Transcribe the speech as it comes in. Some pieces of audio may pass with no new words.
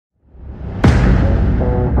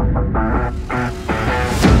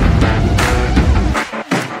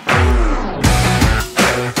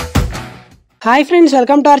Hi friends,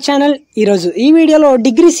 welcome to our channel. ఈరోజు ఈ వీడియోలో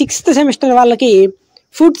డిగ్రీ 6th సెమిస్టర్ వాళ్ళకి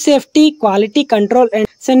food safety, quality control and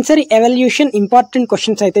sensory evolution important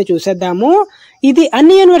questions అయితే చూసేద్దాము. ఇది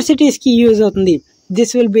అన్ని యూనివర్సిటీస్ కి యూజ్ అవుతుంది.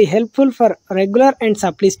 This will be helpful for regular and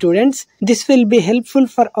supply students. This will be helpful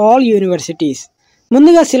for all universities.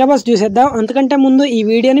 ముందుగా సిలబస్ చూసేద్దాం. అంతకంటే ముందు ఈ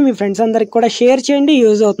వీడియోని మీ ఫ్రెండ్స్ అందరికి కూడా షేర్ చేయండి,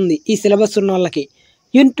 యూజ్ అవుతుంది ఈ సిలబస్ ఉన్న వాళ్ళకి.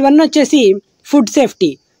 యూనిట్ 1 వచ్చేసి ఫుడ్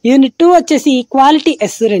సేఫ్టీ, యూనిట్ 2 వచ్చేసి క్వాలిటీ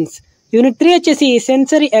అష్యూరెన్స్, యూనిట్ 3 వచ్చేసి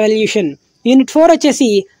సెన్సరీ ఎవల్యూషన్, యూనిట్ 4 వచ్చేసి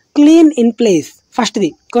క్లీన్ ఇన్ ప్లేస్. ఫస్ట్ది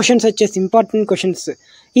క్వశ్చన్స్ వచ్చేసి ఇంపార్టెంట్ క్వశ్చన్స్.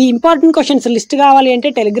 ఈ ఇంపార్టెంట్ క్వశ్చన్స్ లిస్ట్ కావాలి అంటే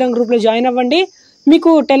టెలిగ్రామ్ గ్రూప్లో జాయిన్ అవ్వండి.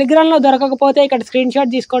 మీకు టెలిగ్రామ్లో దొరకకపోతే ఇక్కడ స్క్రీన్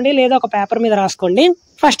షాట్ తీసుకోండి, లేదా ఒక పేపర్ మీద రాసుకోండి.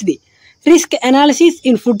 ఫస్ట్ది risk analysis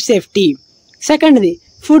in food safety. సెకండ్ది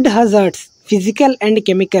food hazards, physical and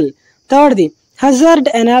chemical. థర్డ్ది hazard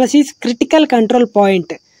analysis, critical control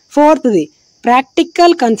point. ఫోర్త్ది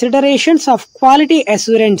practical considerations of quality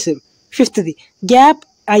assurance. ఫిఫ్త్ది gap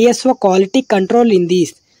ISO quality control in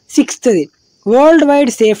these. సిక్స్త్ది world wide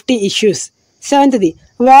safety issues. సెవెంత్ది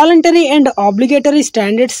voluntary and obligatory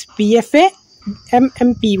standards PFA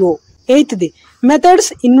MMPO. ఎయిత్ది methods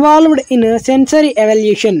involved in sensory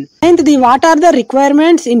evolution. నైన్త్ది what are the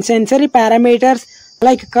requirements in sensory parameters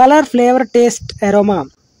like colour, flavour, taste, aroma.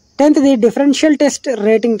 10th differential test,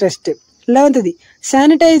 rating test. 11th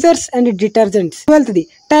sanitizers and detergents. 12th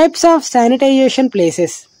types of sanitization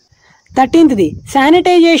places. 13th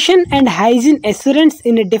sanitization and hygiene assurance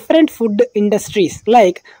in different food industries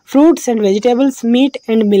like fruits and vegetables, meet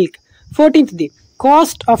and milk. 14th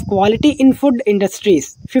cost of quality in food industries.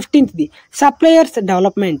 15th suppliers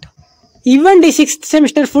development. ఇవ్వండి 6th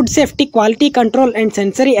semester food safety, quality control and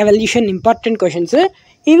sensory evolution important questions.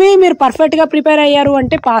 ఇవి మీరు perfect గా prepare అయ్యారు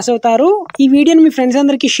అంటే pass అవుతారు. ఈ వీడియోని మీ friends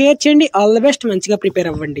అందరికి షేర్ చేయండి. ఆల్ ది బెస్ట్, మంచిగా ప్రిపేర్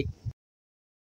అవ్వండి.